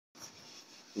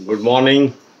Good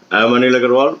morning. I am Anil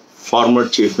Agarwal, former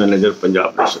Chief Manager,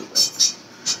 Punjab National Bank.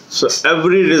 So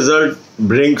every result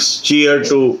brings cheer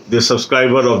to the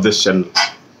subscriber of this channel.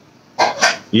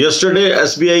 Yesterday,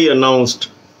 SBI announced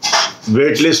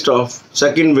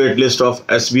second waitlist of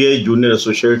SBI Junior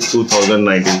Associate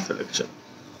 2019 selection.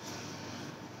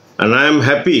 And I am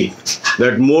happy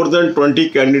that more than 20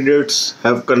 candidates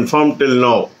have confirmed till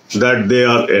now that they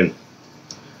are in.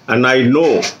 And I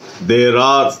know there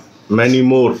are many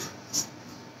more.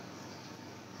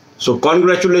 So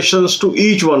congratulations to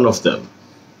each one of them.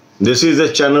 This is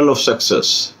a channel of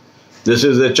success. This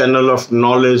is a channel of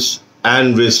knowledge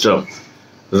and wisdom.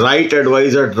 Right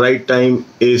advice at right time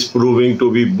is proving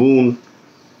to be boon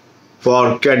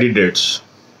for candidates.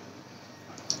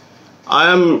 I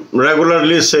am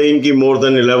regularly saying that more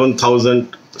than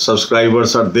 11,000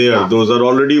 subscribers are there. Those are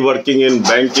already working in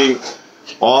banking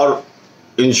or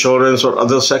insurance or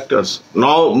other sectors.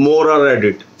 Now more are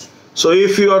added. So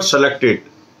if you are selected,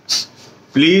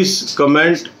 please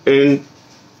comment in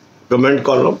comment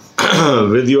column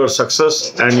with your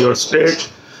success and your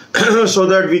state so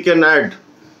that we can add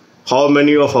how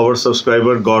many of our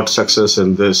subscribers got success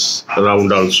in this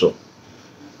round also.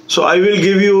 So I will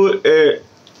give you a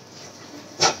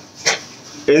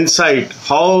insight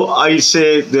how I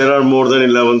say there are more than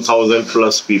 11,000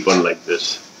 plus people like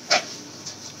this.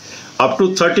 Up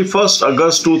to 31st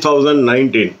August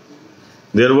 2019,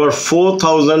 there were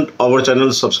 4,000 our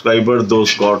channel subscribers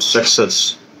those got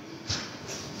success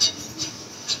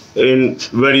in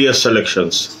various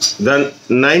selections. Then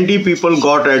 90 people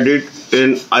got added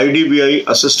in IDBI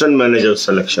Assistant Manager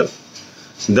selection.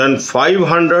 Then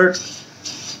 500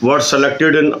 were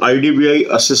selected in IDBI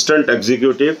Assistant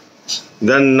Executive.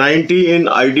 Then 90 in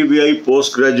IDBI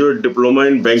Postgraduate Diploma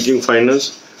in Banking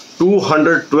Finance.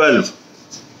 212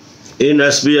 in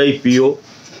SBI PO.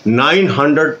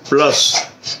 900 plus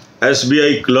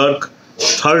SBI Clerk.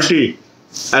 30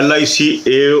 LIC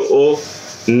AO.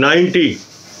 90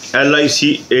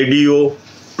 LIC ADO.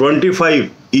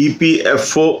 25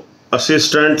 EPFO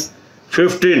Assistant.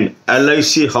 15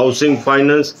 LIC Housing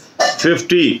Finance.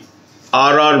 50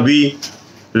 RRB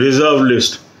Reserve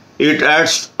List. It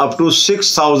adds up to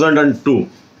 6,002.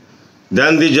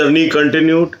 Then the journey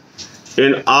continued.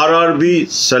 In RRB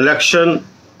selection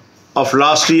of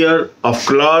last year of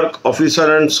clerk,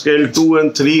 officer and scale 2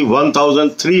 and 3,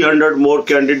 1,300 more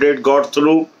candidates got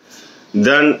through.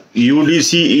 Then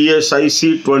UDC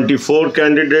ESIC 24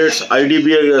 candidates,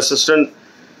 IDBI Assistant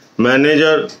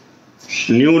Manager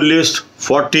new list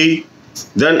 40.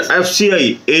 Then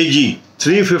FCI AG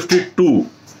 352.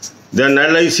 Then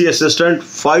LIC Assistant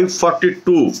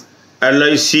 542,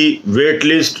 LIC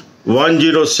Waitlist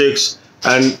 106,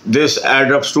 and this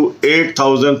adds up to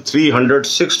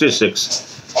 8,366.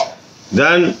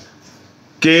 Then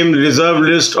came reserve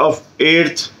list of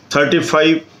 8th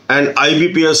 35 and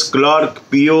IBPS Clerk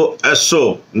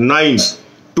POSO 9,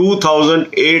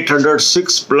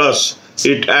 2,806 plus.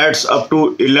 It adds up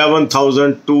to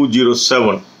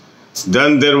 11,207.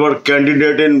 Then there were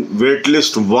candidates in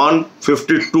waitlist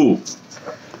 152,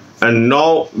 and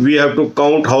now we have to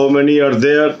count how many are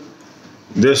there.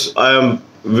 This I am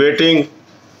waiting,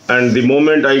 and the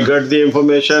moment I get the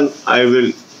information, I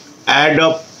will add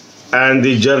up, and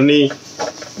the journey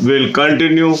will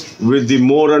continue with the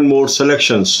more and more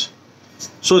selections.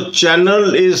 So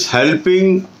channel is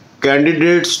helping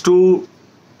candidates to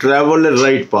travel a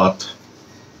right path.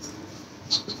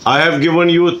 I have given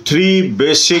you 3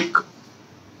 basic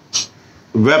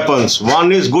weapons.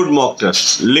 One is good mock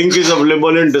test. Link is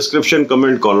available in description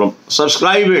comment column.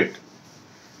 Subscribe it.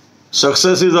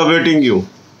 Success is awaiting you.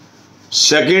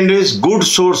 Second is good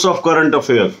source of current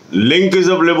affair. Link is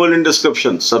available in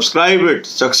description. Subscribe it.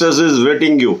 Success is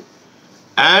waiting you.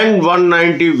 And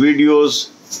 190 videos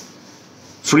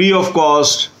free of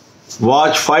cost.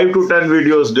 Watch 5 to 10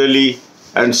 videos daily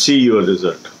and see your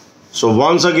result. So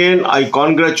once again, I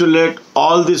congratulate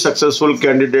all the successful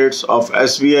candidates of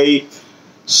SBI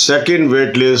second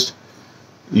waitlist.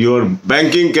 Your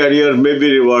banking career may be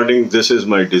rewarding. This is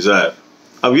my desire.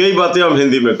 अब यही बातें हम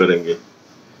हिंदी में करेंगे.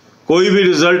 कोई भी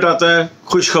result आता है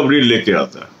खुशखबरी लेके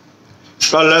आता है.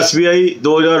 कल SBI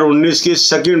 2019 की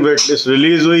सेकंड वेटलिस्ट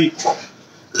रिलीज हुई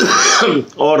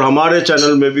और हमारे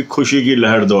चैनल में भी खुशी की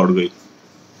लहर दौड़ गई.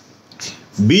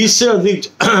 20 से अधिक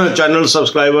चैनल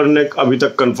सब्सक्राइबर ने अभी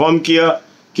तक कंफर्म किया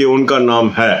कि उनका नाम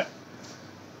है.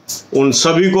 उन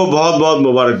सभी को बहुत बहुत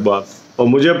मुबारकबाद. और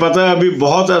मुझे पता है अभी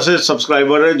बहुत ऐसे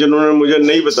सब्सक्राइबर हैं जिन्होंने मुझे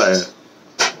नहीं बताया है.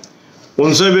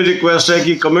 उनसे भी रिक्वेस्ट है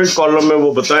कि कमेंट कॉलम में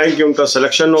वो बताएं कि उनका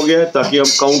सिलेक्शन हो गया है ताकि हम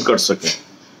काउंट कर सकें.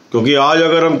 क्योंकि आज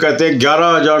अगर हम कहते हैं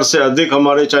 11,000 से अधिक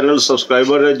हमारे चैनल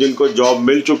सब्सक्राइबर हैं जिनको जॉब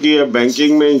मिल चुकी है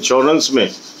बैंकिंग में, इंश्योरेंस में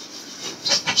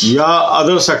या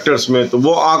अदर सेक्टर्स में, तो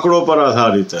वो आंकड़ों पर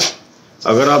आधारित है।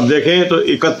 अगर आप देखें तो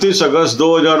 31 अगस्त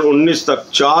 2019 तक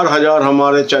 4,000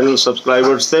 हमारे चैनल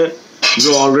सब्सक्राइबर्स थे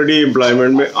जो ऑलरेडी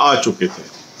एम्प्लॉयमेंट में आ चुके थे।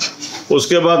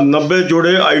 उसके बाद 90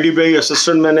 जुड़े IDBI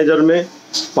असिस्टेंट मैनेजर में,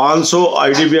 500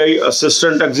 IDBI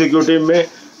असिस्टेंट एग्जीक्यूटिव में,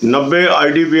 90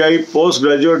 IDBI post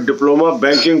graduate diploma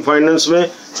banking finance में,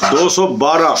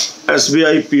 212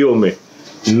 SBI PO में,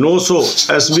 900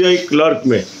 SBI क्लर्क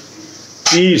में,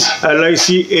 30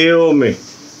 LIC AO में,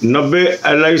 90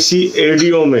 LIC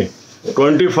ADO में,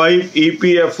 25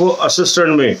 EPFO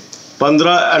असिस्टेंट में,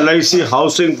 15 LIC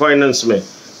हाउसिंग फाइनेंस में,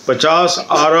 50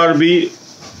 RRB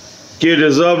की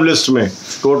रिजर्व लिस्ट में,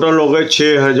 टोटल हो गए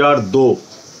 6,002।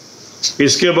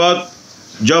 इसके बाद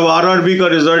जब RRB का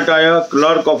रिजल्ट आया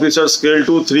क्लर्क ऑफिसर स्केल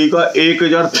 2-3 का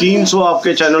 1,300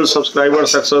 आपके चैनल सब्सक्राइबर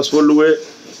सक्सेसफुल हुए।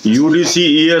 UDC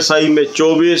ESI में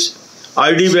 24,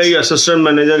 IDBI असिस्टेंट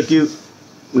मैनेजर की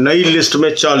नई लिस्ट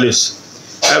में 40,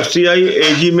 FCI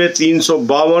AG में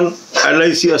 352,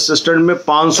 LIC असिस्टेंट में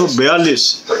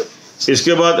 542,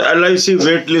 इसके बाद LIC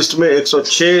वेट लिस्ट में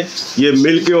 106, ये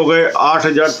मिलके हो गए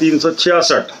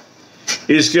 8,366।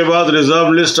 इसके बाद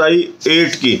रिजर्व लिस्ट आई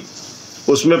 8 की,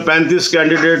 उसमें 35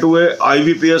 कैंडिडेट हुए।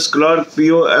 IBPS क्लर्क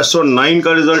PO SO 9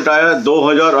 का रिजल्ट आया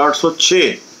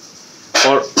 2,806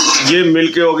 और ये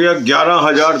मिलके हो गया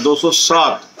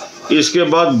 11,207। इसके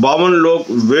बाद 52 लोग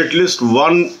वेट लिस्ट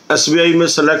 1 SBI में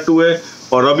सेलेक्ट हुए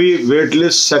और अभी वेट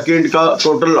लिस्ट सेकेंड का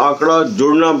टोटल आंकड़ा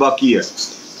जुड़ना बाकी है।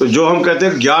 तो जो हम कहते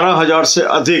हैं 11,000 से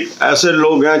अधिक ऐसे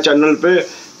लोग हैं चैनल पे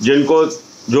जिनको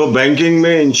जो बैंकिंग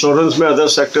में, इंश्योरेंस में, अदर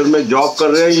सेक्टर में जॉब कर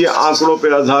रहे हैं। ये आंकड़ों पे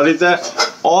आधारित है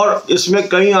और इसमें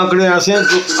कई आंकड़े ऐसे हैं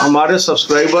जो हमारे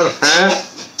सब्सक्राइबर हैं,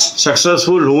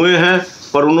 सक्सेसफुल हुए हैं,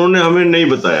 पर उन्होंने हमें नहीं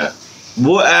बताया,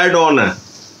 वो ऐड ऑन है।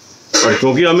 और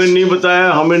क्योंकि हमें नहीं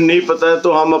बताया, हमें नहीं पता है,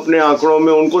 तो हम अपने आंकड़ों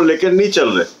में उनको लेकर नहीं चल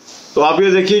रहे। तो आप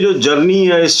ये देखिए जो जर्नी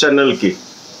है इस चैनल की,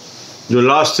 जो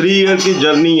लास्ट 3 ईयर की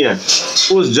जर्नी है,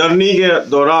 उस जर्नी के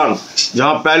दौरान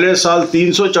जहाँ पहले साल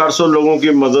 300-400 लोगों की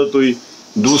मदद हुई,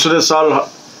 दूसरे साल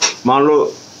मान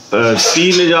लो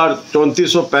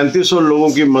 3,000-3,400-3,500 लोगों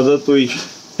की मदद हुई,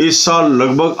 इस साल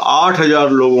लगभग 8,000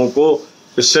 लोगों को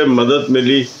इससे मदद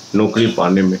मिली नौकरी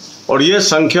पाने में। और ये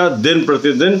संख्या दिन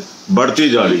प्रतिदिन बढ़ती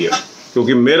जा रही है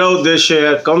क्योंकि मेरा उद्देश्य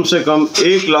है कम से कम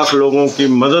 1 लाख लोगों की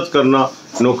मदद करना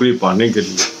नौकरी पाने के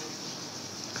लिए।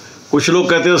 कुछ लोग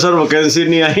कहते हैं सर वैकेंसी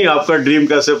नहीं आई, आपका ड्रीम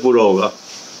कैसे पूरा होगा?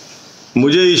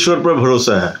 मुझे ईश्वर पर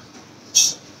भरोसा है,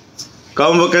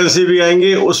 कम वैकेंसी भी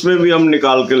आएंगी, उसमें भी हम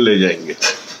निकाल कर ले जाएंगे।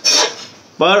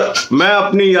 पर मैं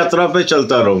अपनी यात्रा पे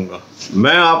चलता रहूँगा,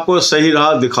 मैं आपको सही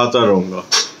राह दिखाता रहूँगा।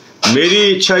 मेरी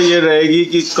इच्छा ये रहेगी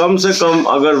कि कम से कम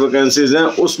अगर वैकेंसीज हैं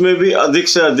उसमें भी अधिक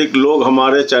से अधिक लोग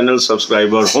हमारे चैनल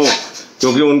सब्सक्राइबर हों,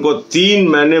 क्योंकि उनको 3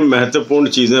 मैंने महत्वपूर्ण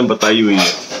चीज़ें बताई हुई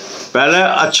है। पहला,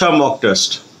 अच्छा मॉक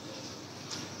टेस्ट,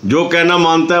 जो कहना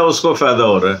मानता है उसको फ़ायदा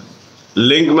हो रहा है।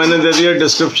 लिंक मैंने दे दिया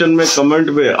डिस्क्रिप्शन में, कमेंट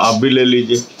पे, आप भी ले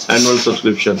लीजिए एनुअल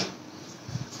सब्सक्रिप्शन।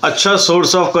 अच्छा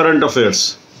source of current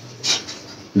affairs,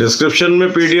 description में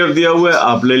PDF दिया हुआ है,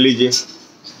 आप ले लीजिए।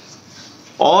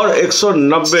 और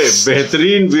 190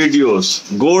 बेहतरीन videos,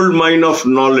 gold mine of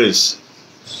knowledge,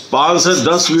 5 से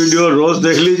 10 वीडियो रोज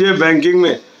देख लीजिए बैंकिंग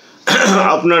में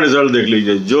अपना रिजल्ट देख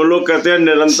लीजिए। जो लोग कहते हैं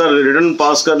निरंतर रिटर्न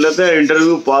पास कर लेते हैं,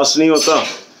 इंटरव्यू पास नहीं होता,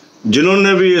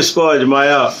 जिन्होंने भी इसको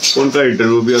आजमाया उनका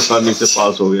इंटरव्यू भी आसानी से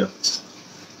पास हो गया।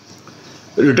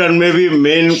 रिटर्न में भी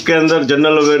मेन के अंदर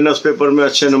जनरल अवेयरनेस पेपर में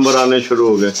अच्छे नंबर आने शुरू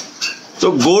हो गए।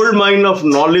 तो गोल्ड माइन ऑफ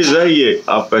नॉलेज है ये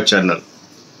आपका चैनल।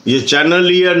 ये चैनल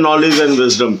ही है नॉलेज एंड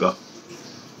विजडम का,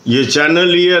 ये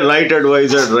चैनल ही है right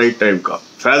advice eight right time का।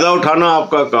 फायदा उठाना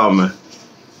आपका काम है।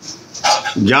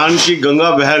 ज्ञान की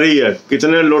गंगा बह रही है,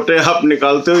 कितने लोटे आप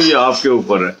निकालते हो ये आपके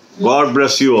ऊपर है। God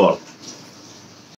bless you all.